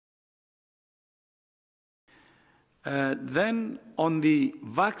Then on the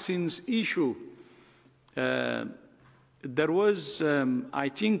vaccines issue, there was, I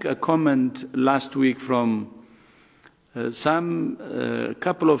think, a comment last week from some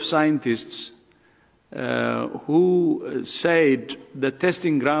couple of scientists who said the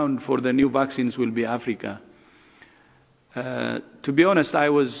testing ground for the new vaccines will be Africa. To be honest, I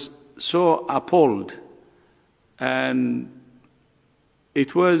was so appalled, and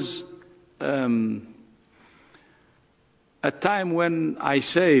it was a time when I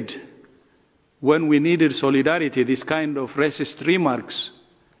said, when we needed solidarity, this kind of racist remarks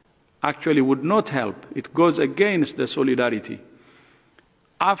actually would not help. It goes against the solidarity.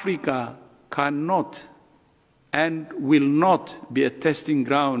 Africa cannot and will not be a testing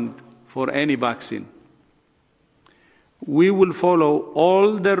ground for any vaccine. We will follow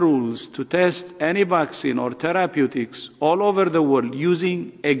all the rules to test any vaccine or therapeutics all over the world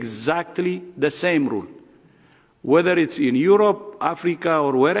using exactly the same rule. Whether it's in Europe, Africa,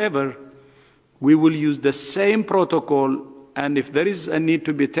 or wherever, we will use the same protocol, and if there is a need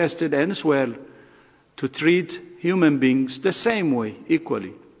to be tested elsewhere, to treat human beings the same way,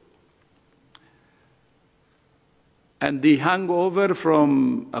 equally. And the hangover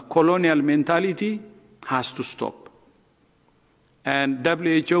from a colonial mentality has to stop. And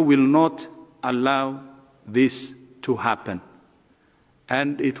WHO will not allow this to happen.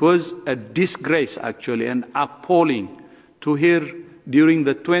 And it was a disgrace, actually, and appalling to hear during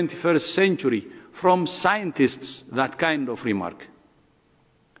the 21st century from scientists that kind of remark.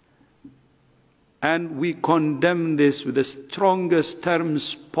 And we condemn this with the strongest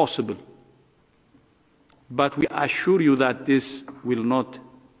terms possible. But we assure you that this will not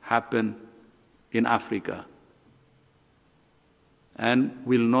happen in Africa and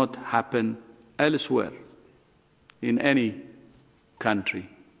will not happen elsewhere in any country.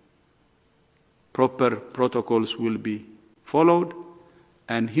 Proper protocols will be followed,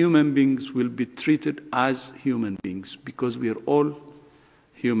 and human beings will be treated as human beings, because we are all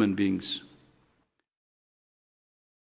human beings.